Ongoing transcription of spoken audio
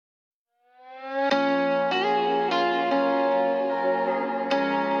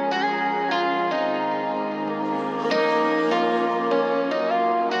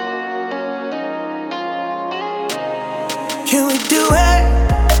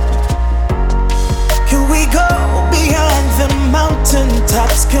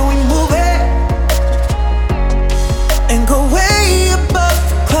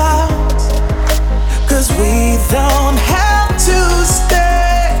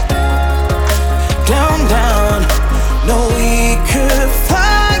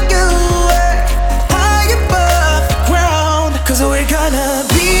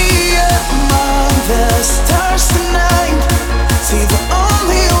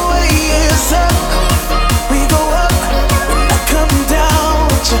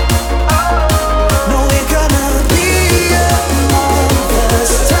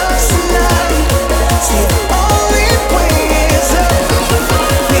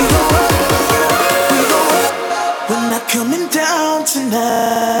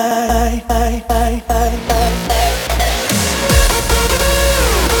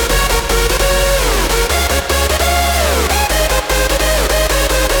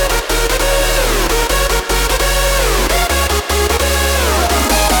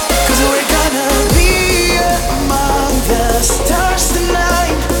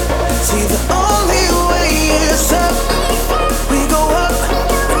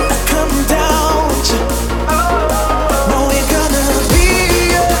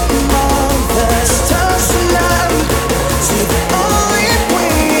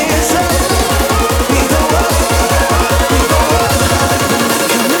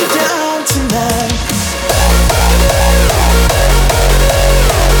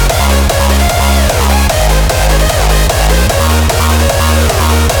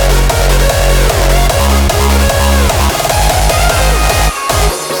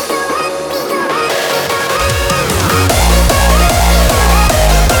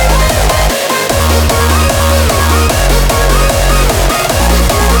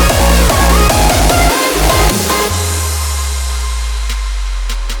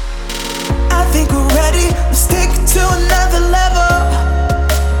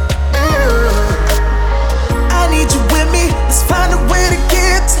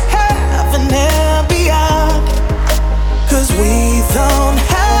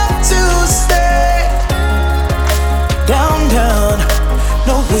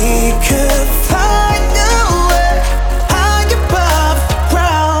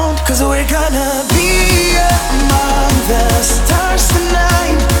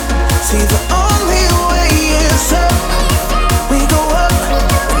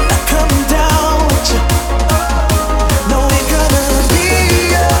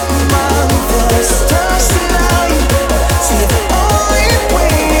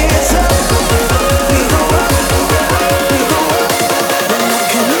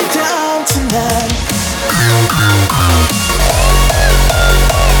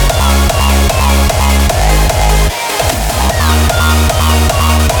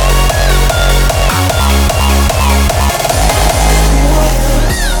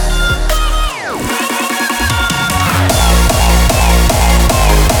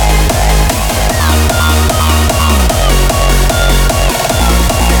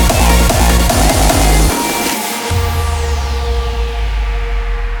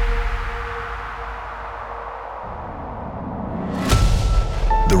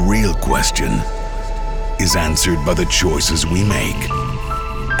question is answered by the choices we make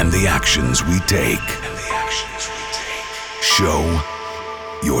and the actions we take. Show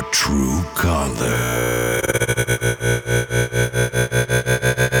your true color.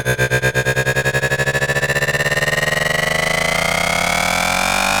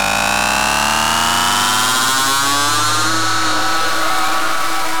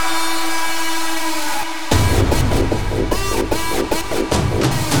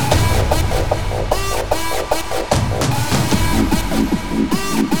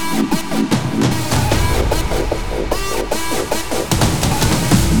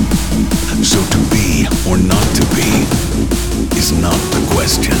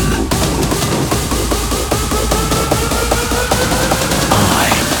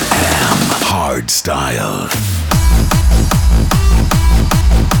 HARDSTYLE.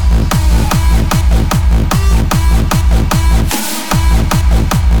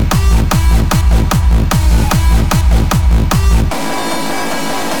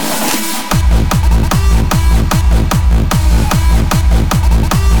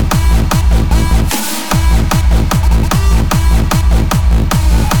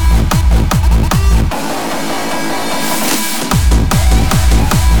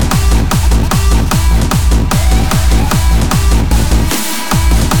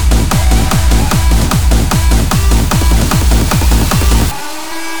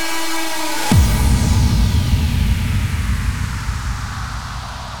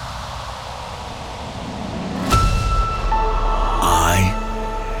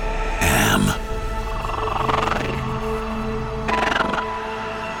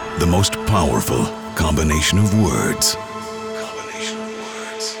 The most powerful combination of words.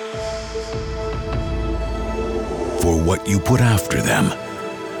 For what you put after them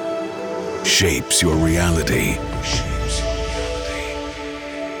shapes your reality.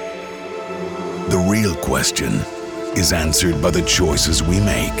 The real question is answered by the choices we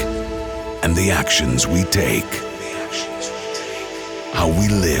make and the actions we take. How we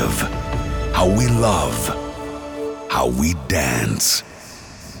live, how we love, how we dance.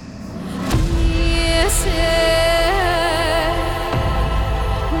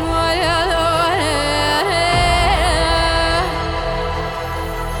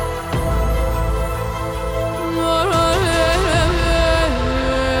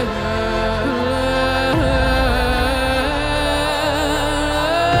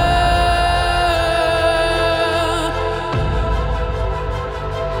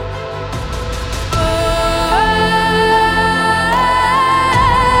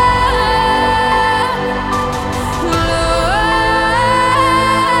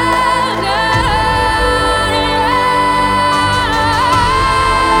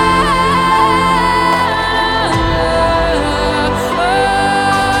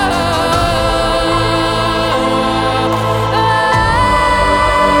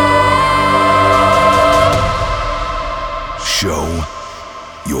 Show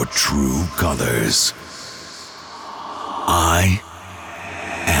your true colors. I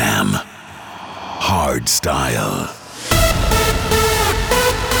am HARDSTYLE.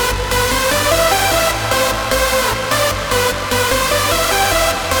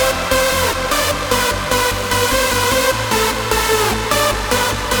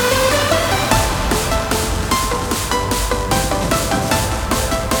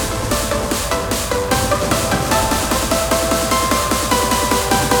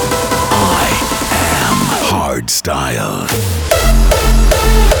 HARDSTYLE.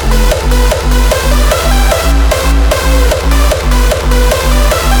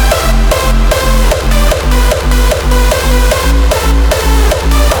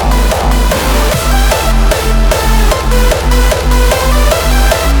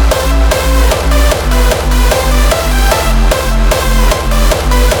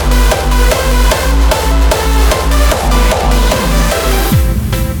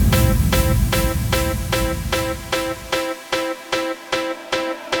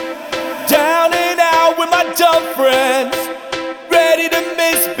 Friends, ready to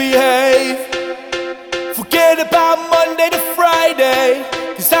misbehave. Forget about Monday to Friday,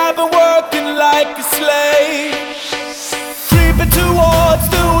 'cause I've been working like a slave. Creeping towards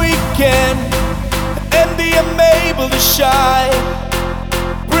the weekend, and I'm able to shine,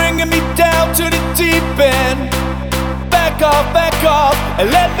 bringing me down to the deep end. Back off, and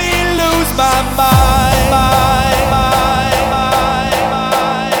let me lose my mind.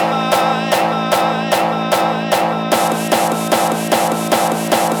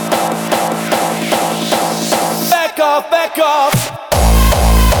 Back off.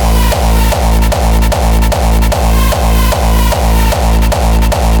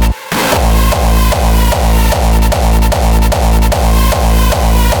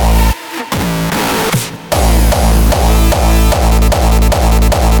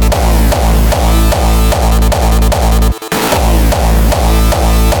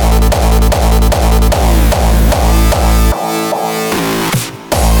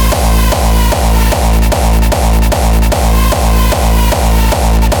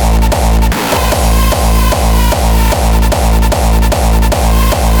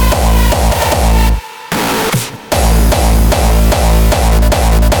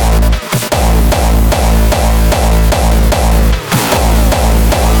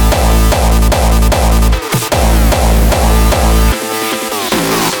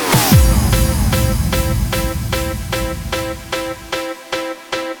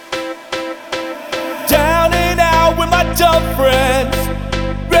 dumb friends,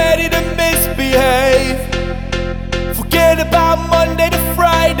 ready to misbehave. Forget about Monday to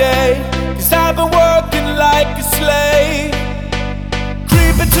Friday, 'cause I've been working like a slave.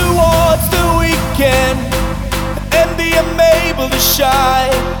 Creeping towards the weekend, and I'm able to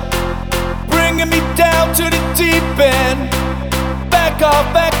shine, bringing me down to the deep end.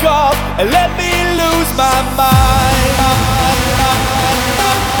 Back off, and let me lose my mind.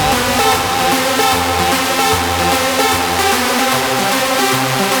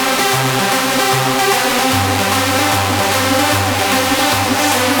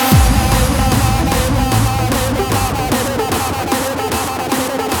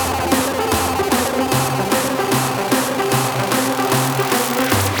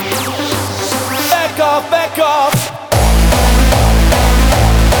 Back off.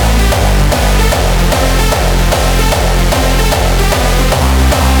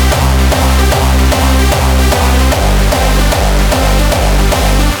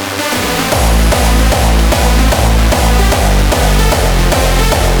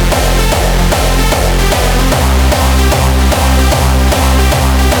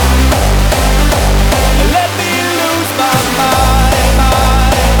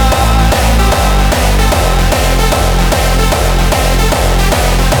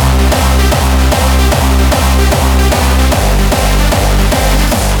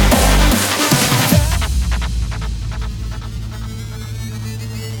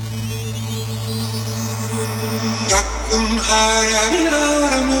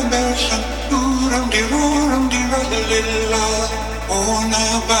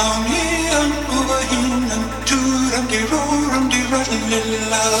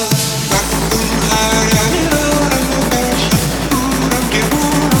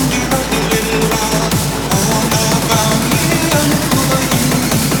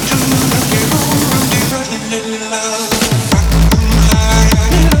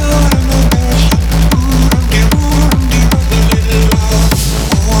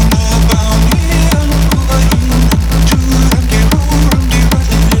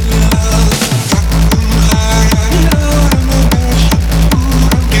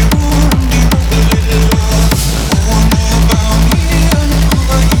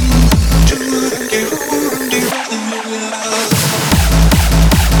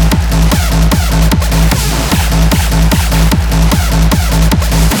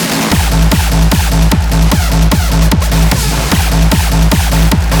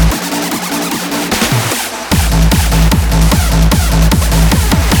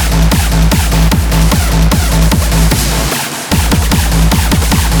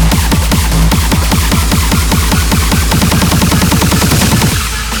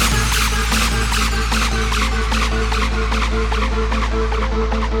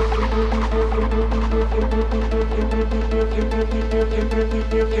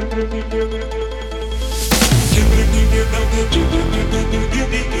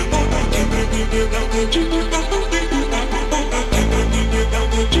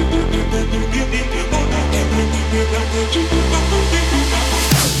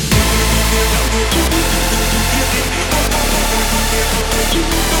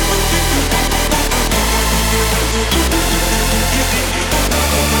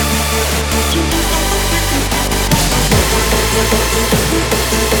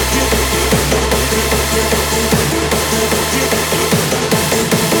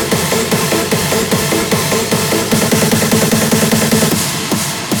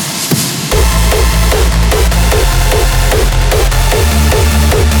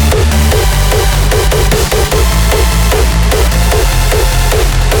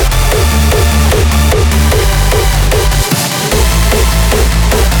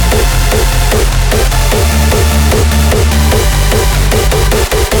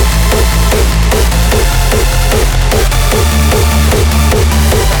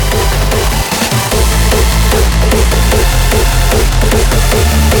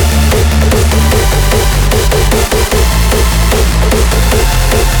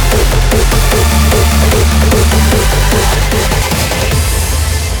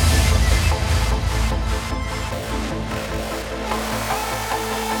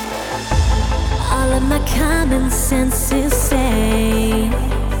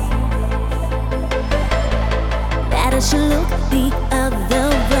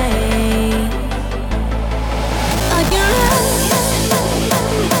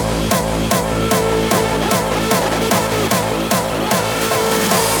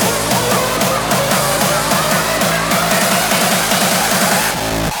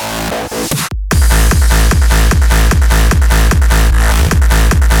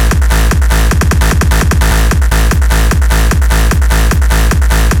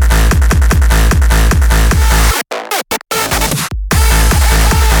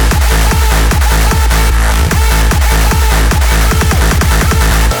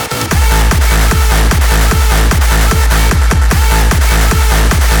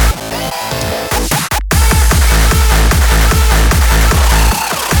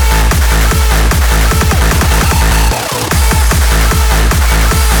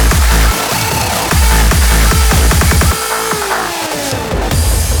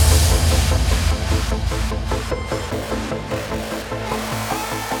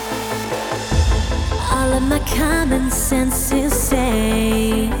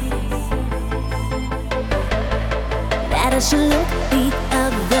 should look the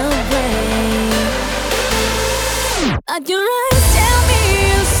other way. Your eyes tell me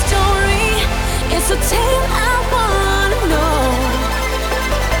a story. It's a tale I wanna know.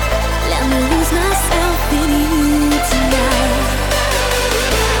 Let me lose myself in you tonight.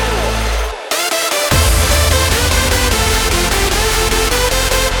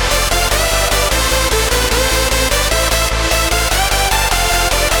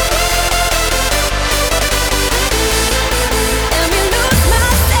 Let me lose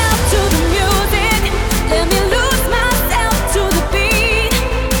myself to the music. Let me lose myself to the beat.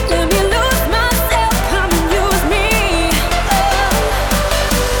 Let me lose myself, come and use me. Oh.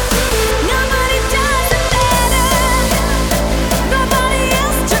 Nobody does it better. Nobody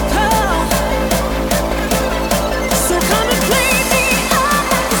else to call. So come and play me up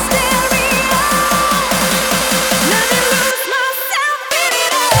like a stereo. Let me lose myself in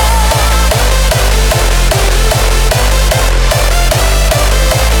it all.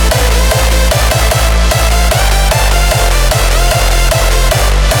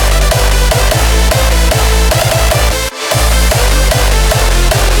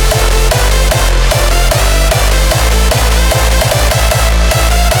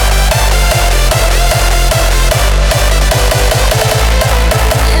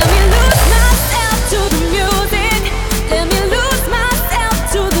 Let me lose myself to the music. Let me lose myself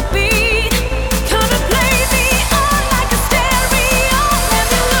to the beat. Come and play me on like a stereo. Let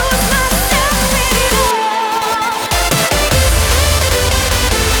me lose myself in it all.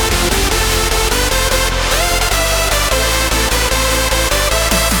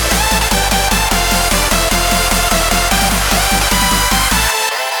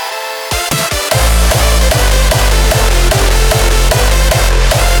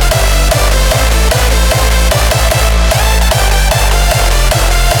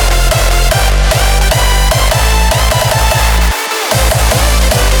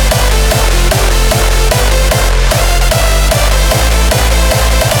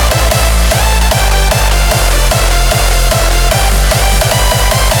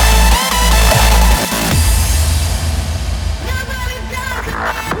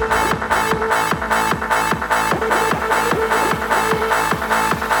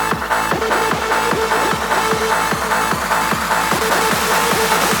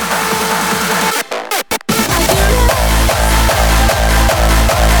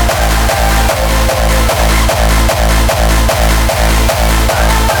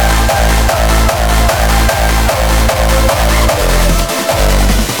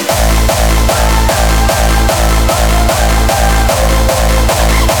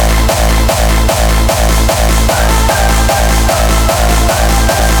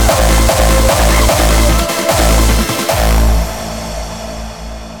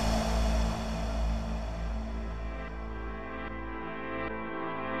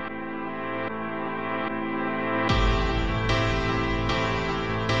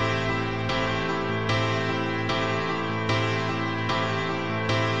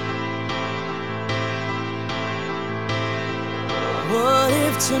 What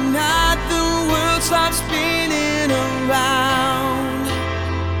if tonight the world stops spinning around?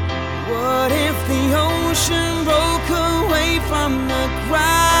 What if the ocean broke away from the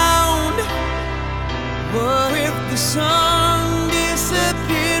ground? What if the sun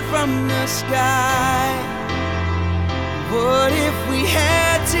disappeared from the sky? What if we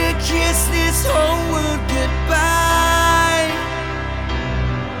had to kiss this whole world goodbye?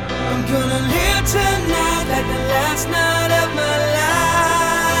 I'm gonna live tonight like the last night of my life.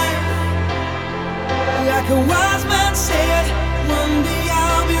 Like a wise man said, one day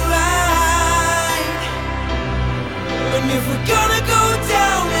I'll be right. And if we're gonna go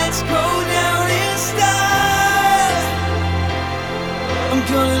down, let's go down in style. I'm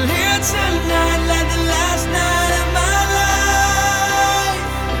gonna live tonight like the last night of my life.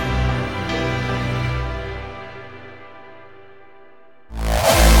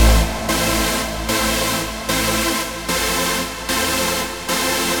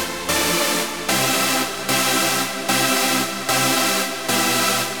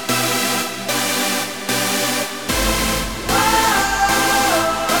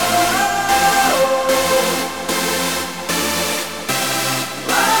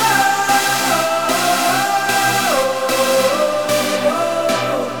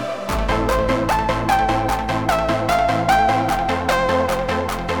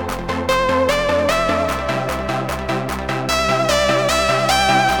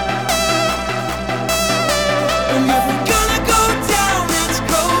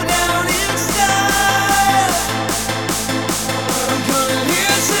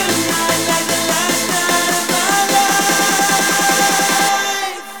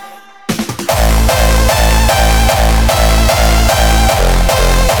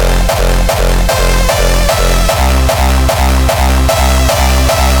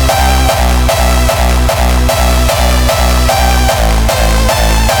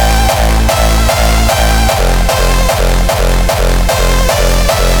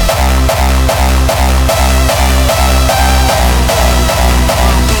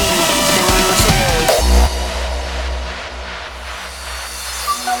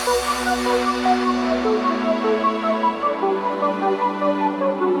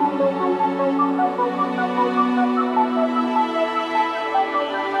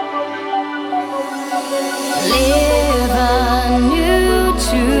 Live anew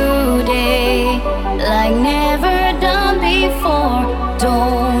today, like never done before.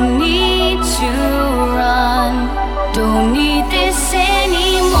 Don't need to run, don't need this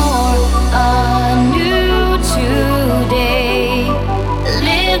anymore. Anew today,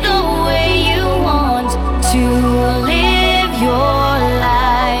 live the way you want to live your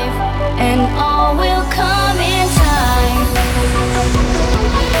life, and all will come in time.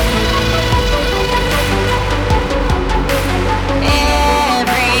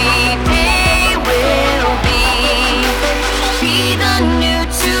 Every day will be the new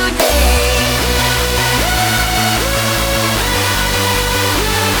today.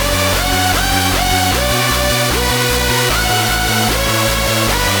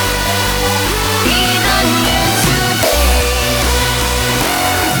 Be the new today.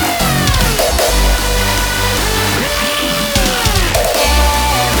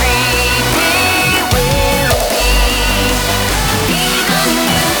 Every day will be the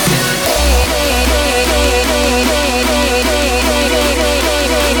new today.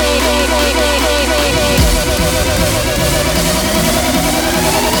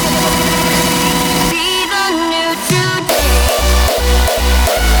 Be the new today.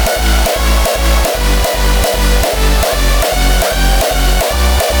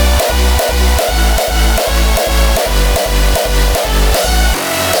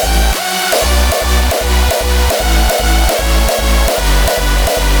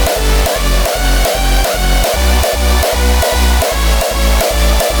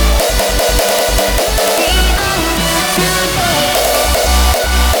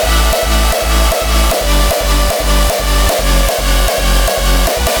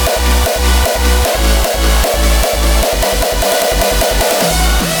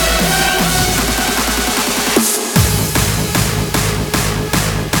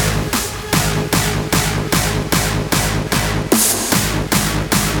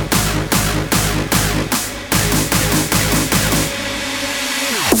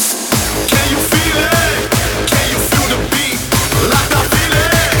 Can you feel it? Can you feel the beat? Like I feel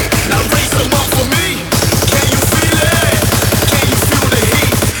it. Now raise them up for me. Can you feel it? Can you feel the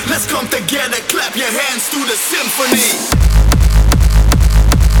heat? Let's come together, clap your hands to the symphony.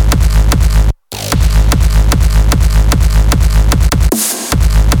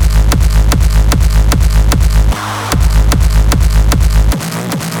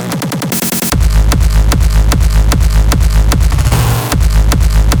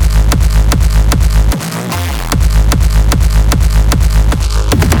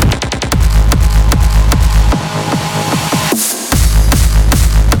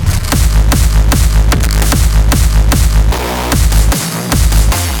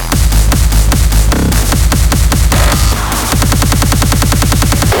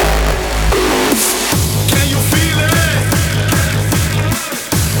 Can you feel it?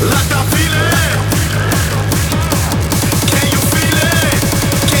 Like I feel it. Can you feel it?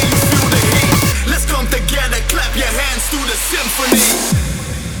 Can you feel the heat? Let's come together, clap your hands to the symphony.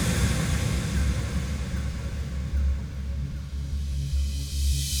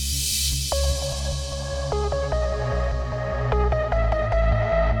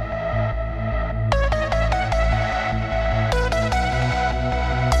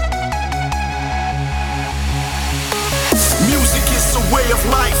 Music is a way of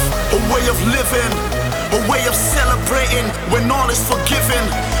life, a way of living, a way of celebrating when all is forgiven.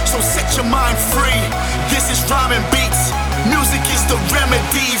 So set your mind free. This is rhyming beats. Music is the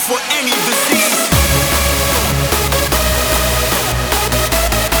remedy for any disease.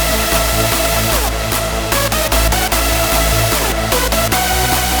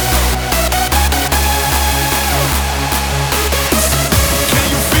 Can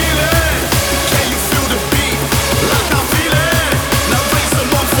you feel it? Can you feel the beat? Like I feel it. Now raise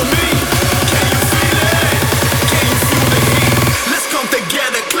them up for me. Can you feel it? Can you feel the heat? Let's come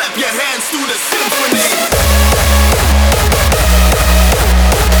together, clap your hands to the symphony.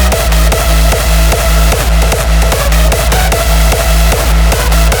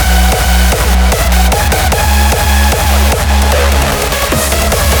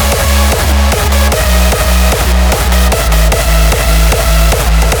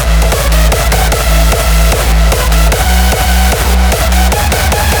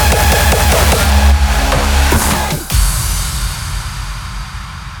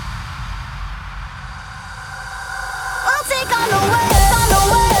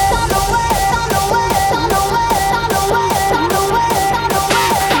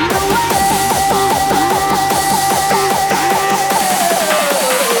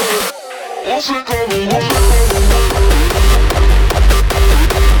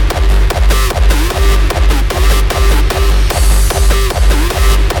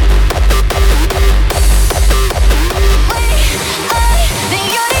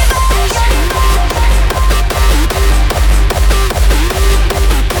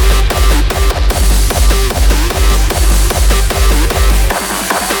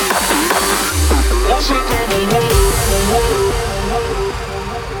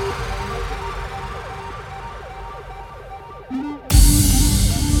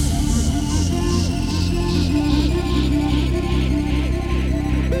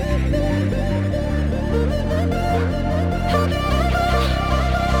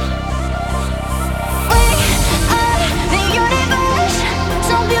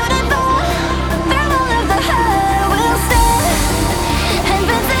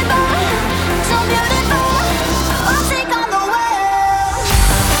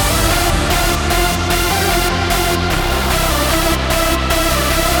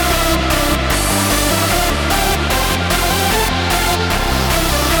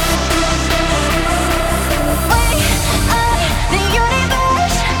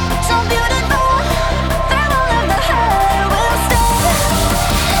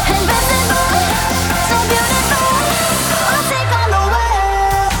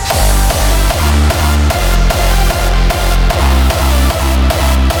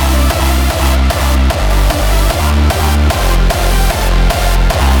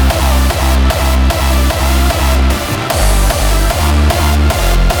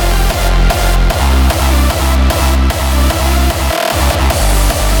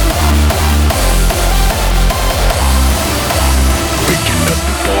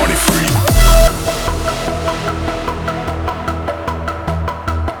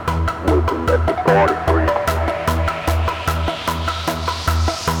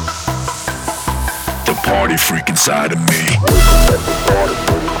 inside of me.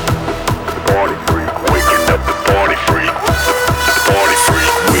 Party freak, waking up the party freak. Party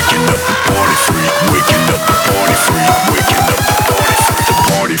freak, Waking up the party freak, waking up the party freak, waking up the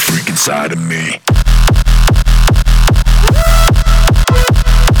party freak inside of me.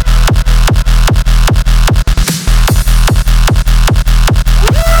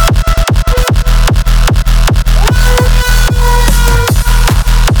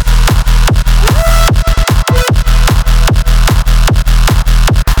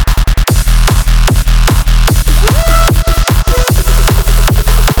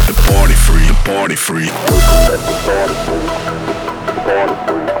 Party freak. waking up the party freak.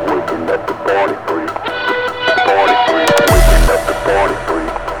 Party freak, waking up the party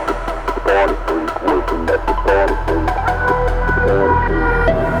freak. Party freak, waking up the party freak.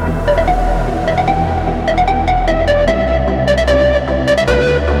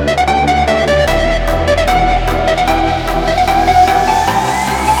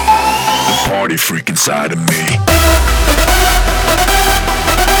 Party freak inside of me.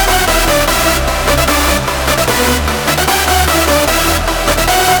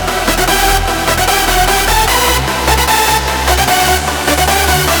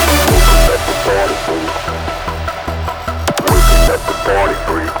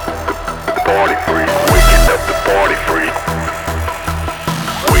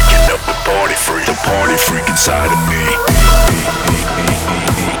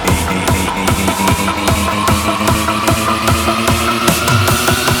 Party freak inside of me.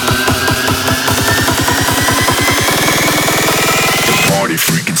 The party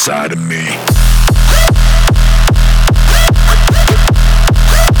freak inside of me.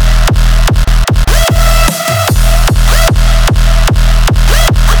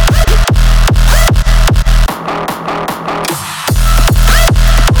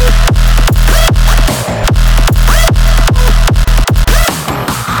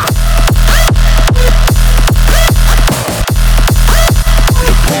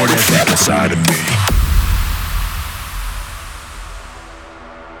 Inside of me.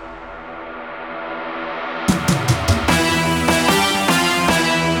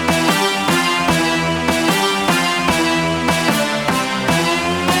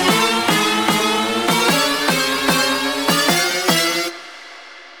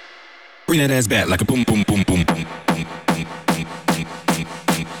 Bring that ass back like a boom, boom, boom, boom, boom.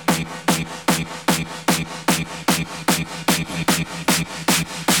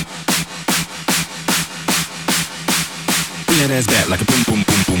 That ass back like a boom, boom,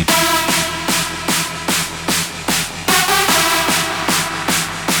 boom, boom.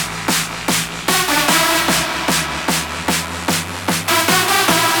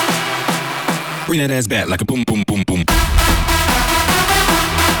 Bring that ass back like a boom, boom, boom, boom.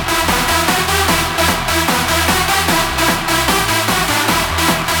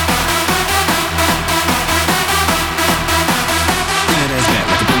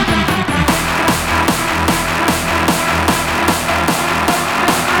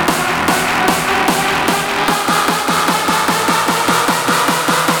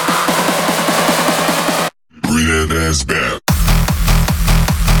 Ass back.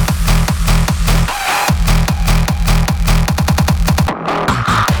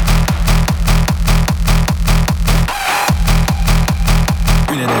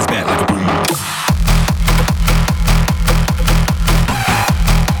 Bring that ass back like a boom.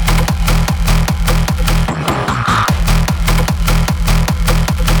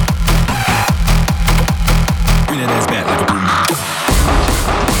 Bring that ass back like a boom.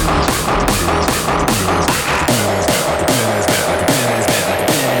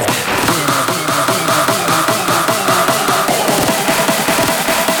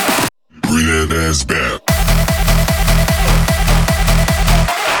 Ass back.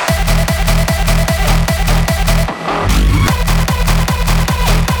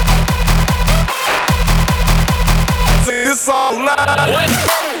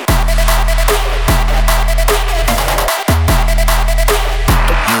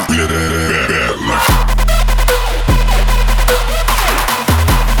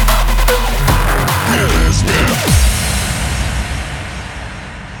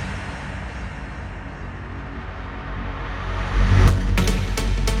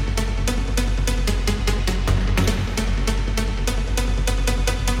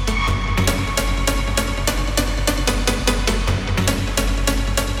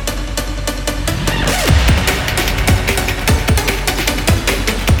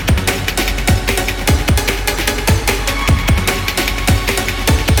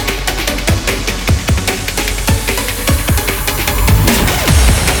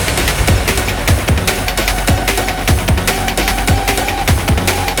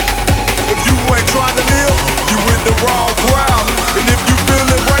 wrong crowd. And if you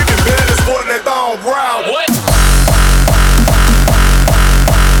feeling raping, better sport that thong proud. What?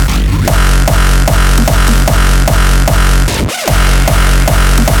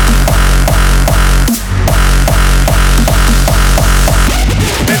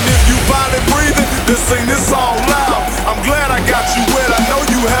 And if you body breathing, then sing this song loud. I'm glad I got you wet, I know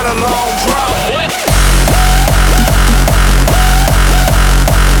you had a long drought. What?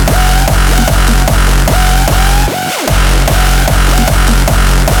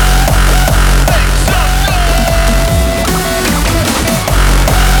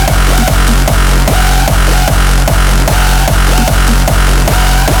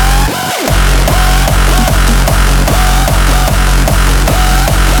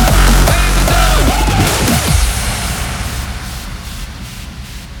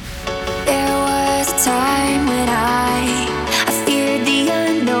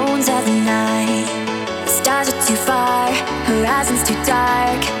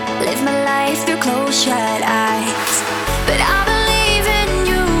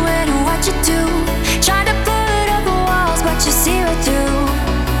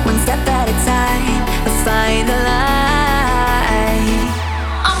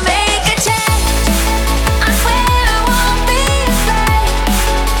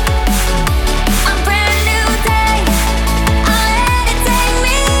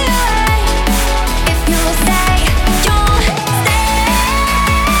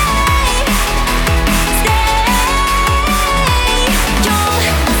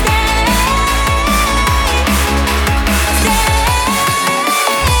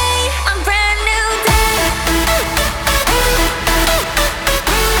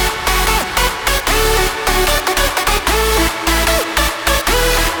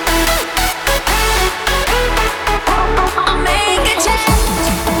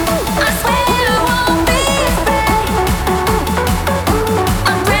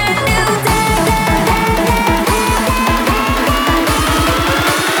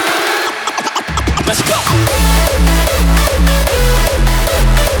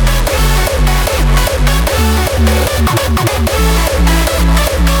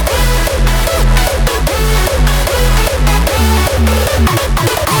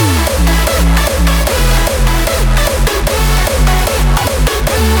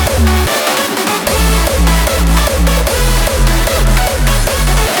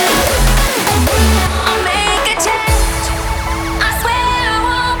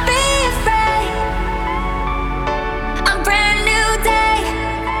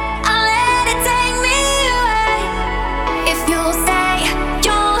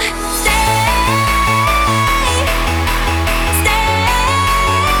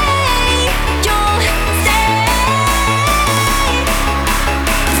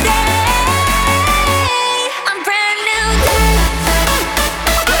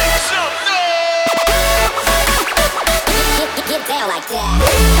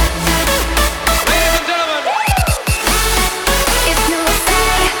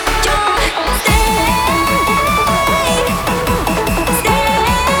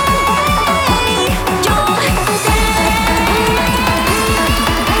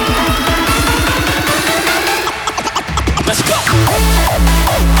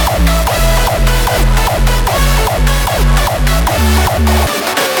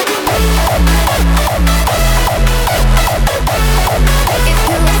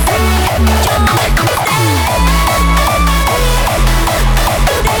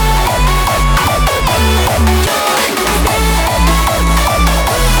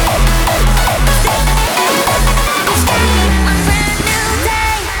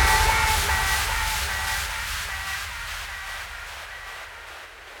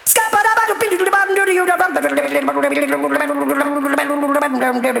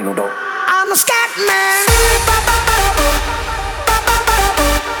 I'm a Scatman.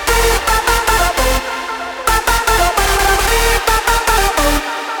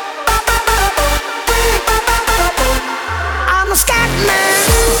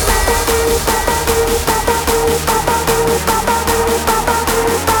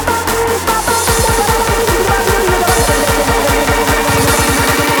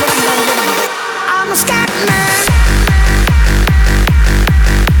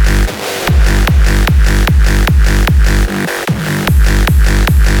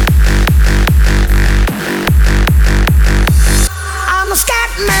 I'm a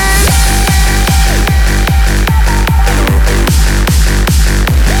Scatman.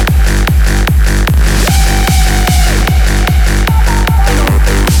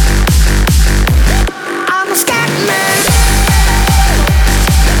 I'm a Scatman.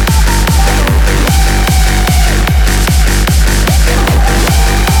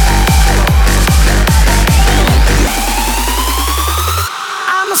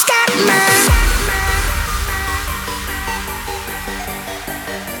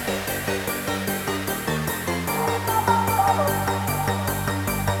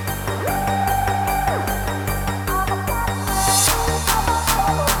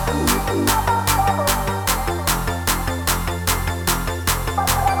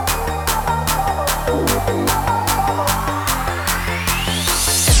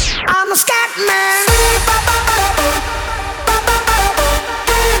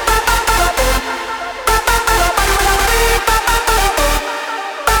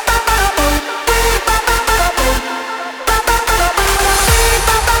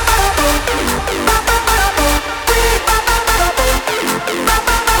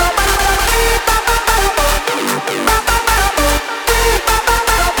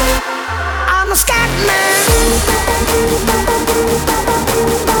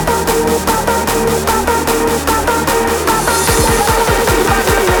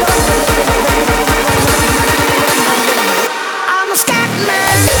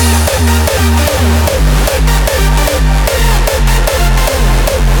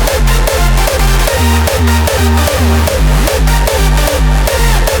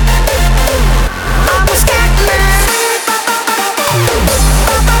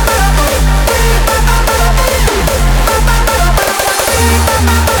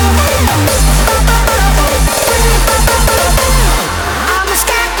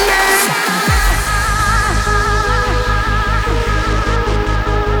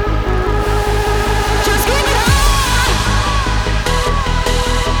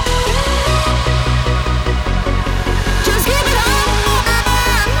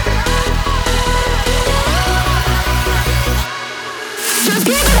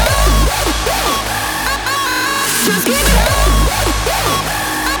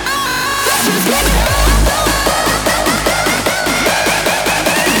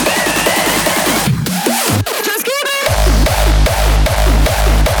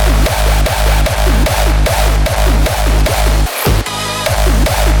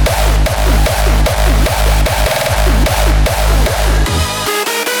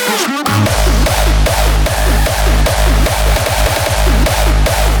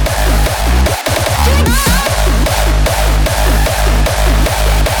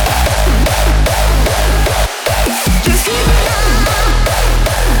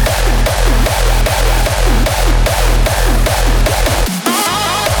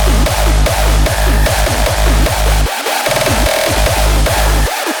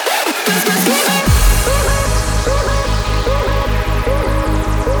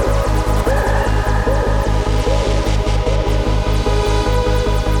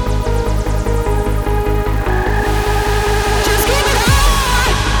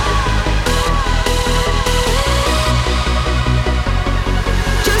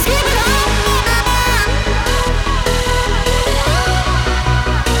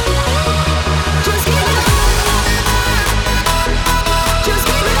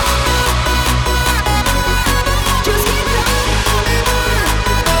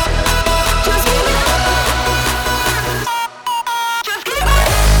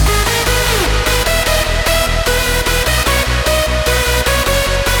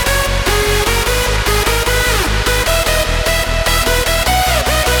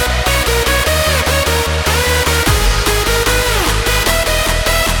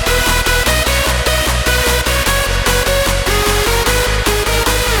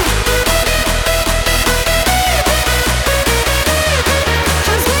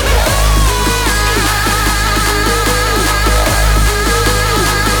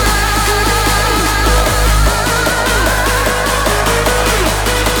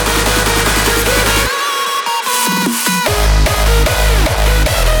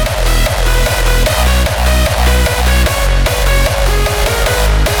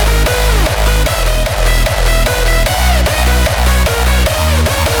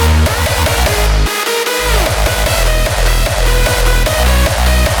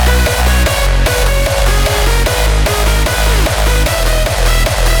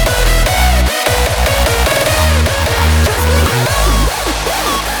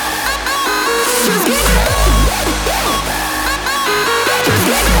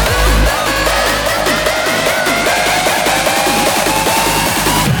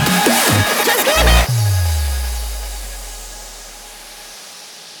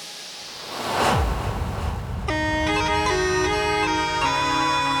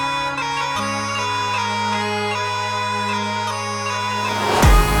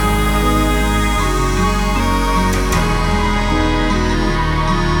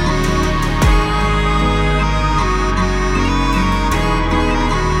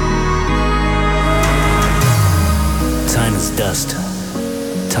 dust.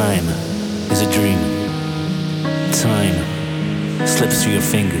 Time is a dream. Time slips through your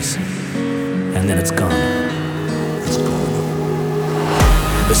fingers, and then it's gone. It's gone.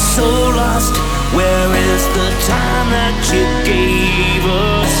 So lost, where is the time that you gave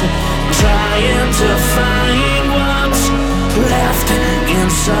us? Trying to find what's left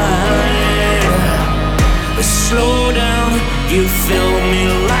inside. Slow down, you fill me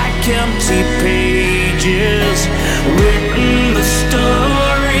like empty pages, written the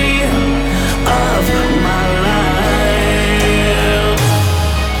story of my life.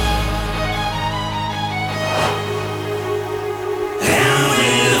 And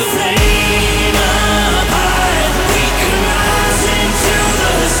with a flame up high, we can rise into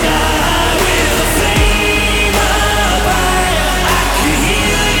the sky. With a flame up high, I can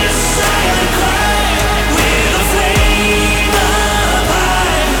hear your silent cry. With a flame up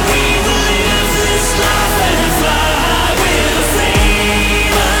high, we believe.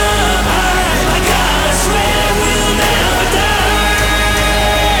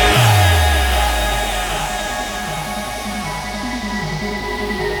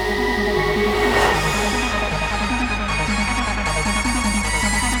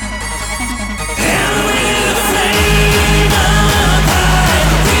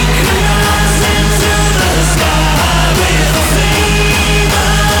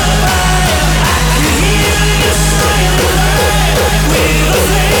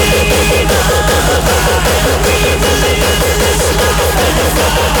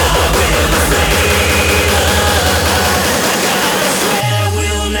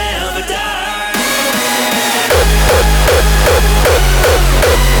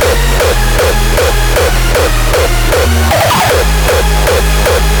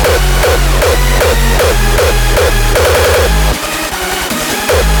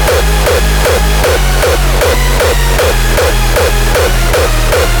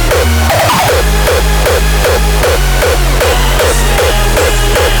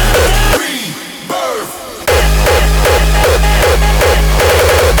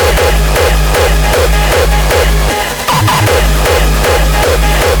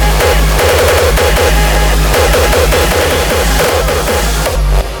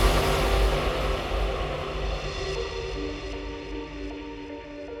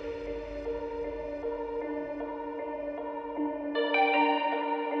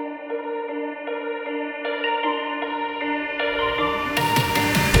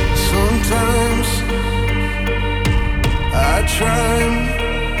 Sometimes I try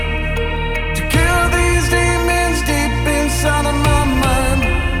to kill these demons deep inside of my mind.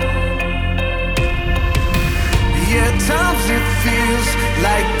 Yet times it feels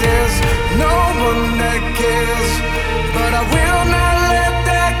like there's no one that cares, but I will not let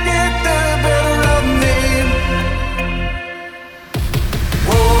that get the better of me.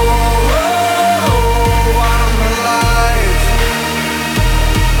 Whoa, I'm alive.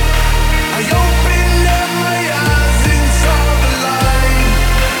 I opened up my eyes and saw the light.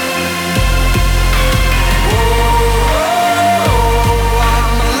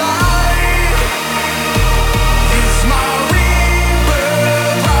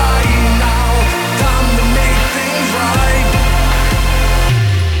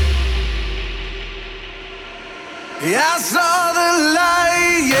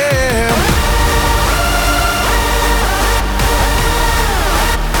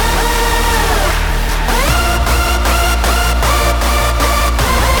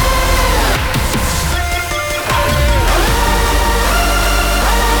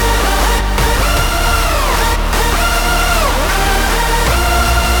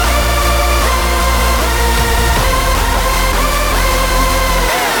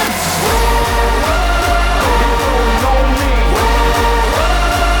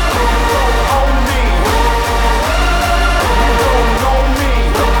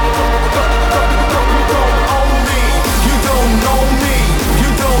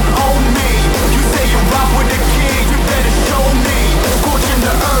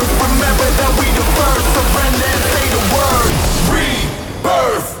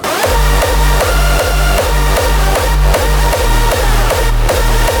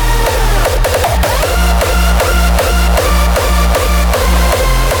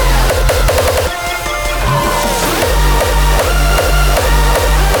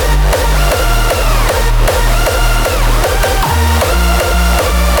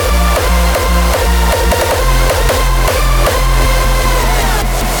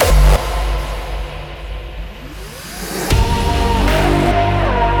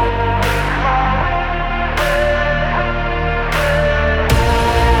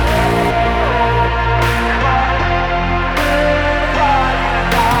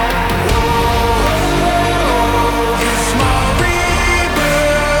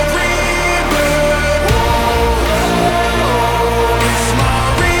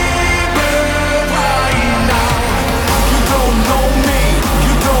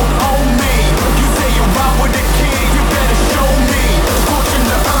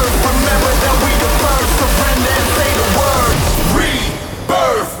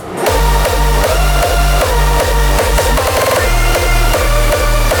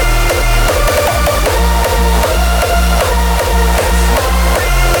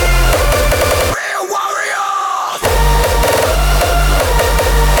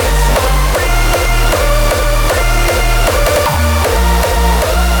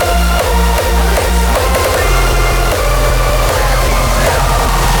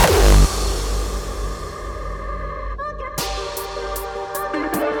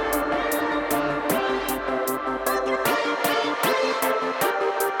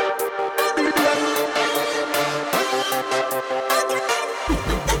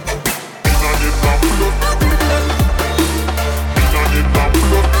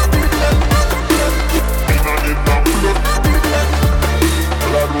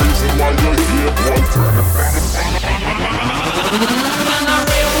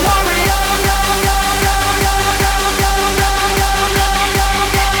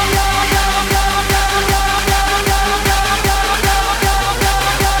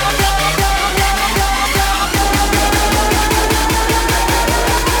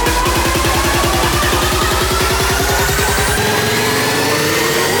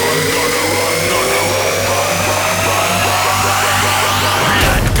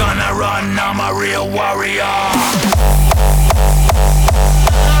 run, I'm a real warrior.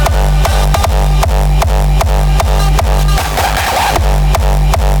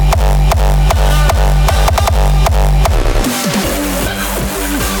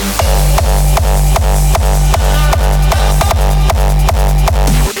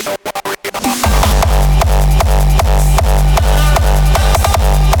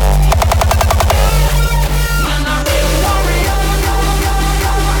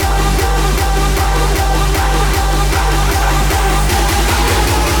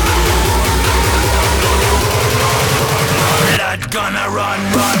 Gonna run,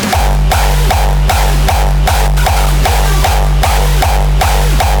 run.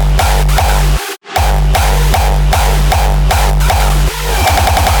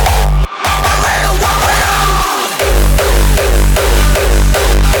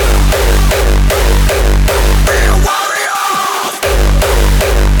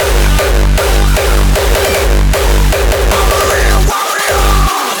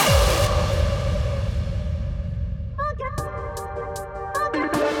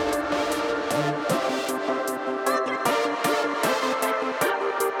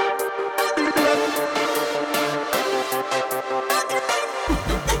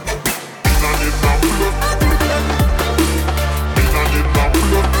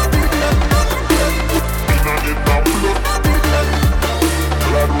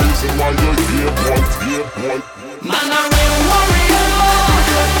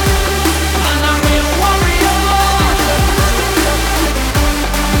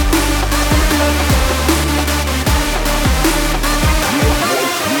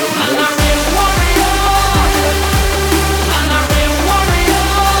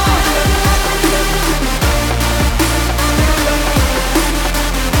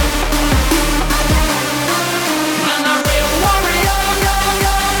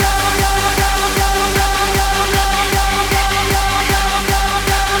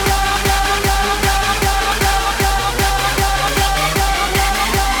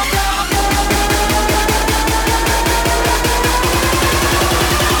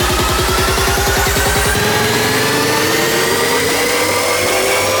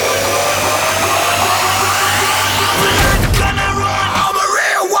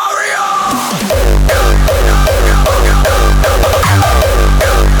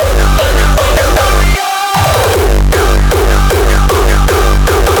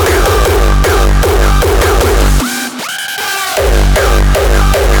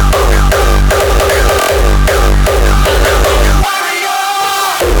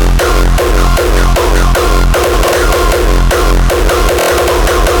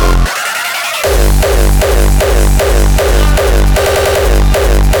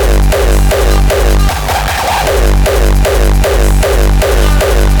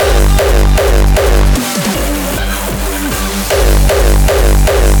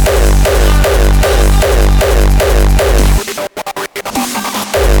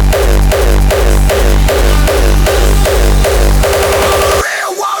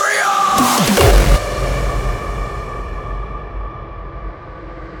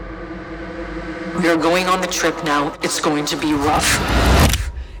 We're going on the trip now. It's going to be rough.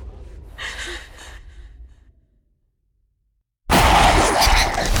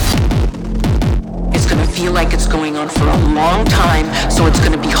 It's gonna feel like it's going on for a long time, so it's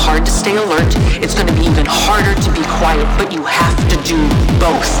gonna be hard to stay alert. It's gonna be even harder to be quiet, but you have to do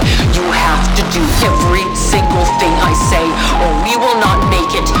both. You have to do every single thing I say, or we will not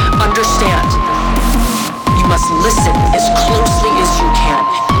make it. Understand? You must listen as closely as you can.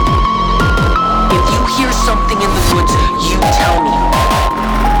 If you hear something in the woods, you tell me.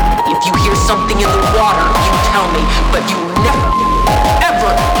 If you hear something in the water, you tell me. But you never,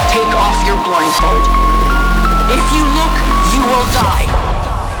 ever take off your blindfold. If you look, you will die.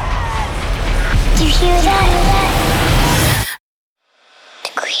 You hear that? The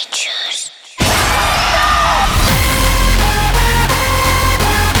creatures.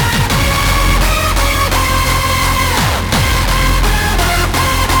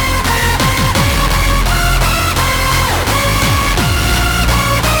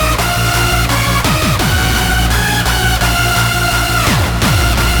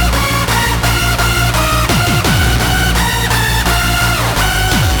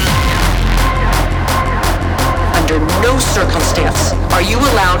 No circumstance are you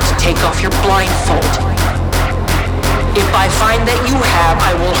allowed to take off your blindfold. If I find that you have,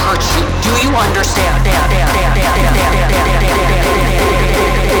 I will hurt you. Do you understand?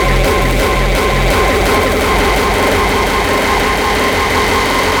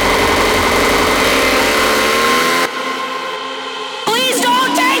 Please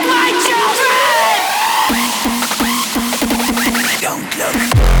don't take my job!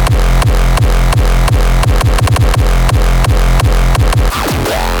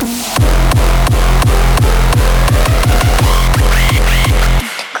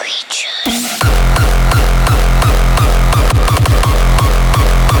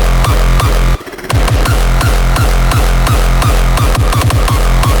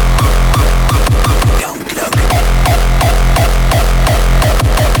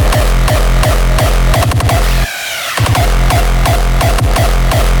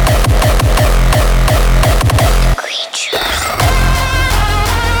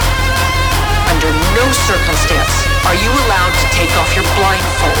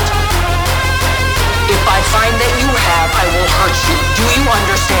 find that you have, I will hurt you. Do you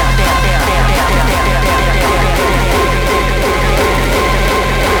understand?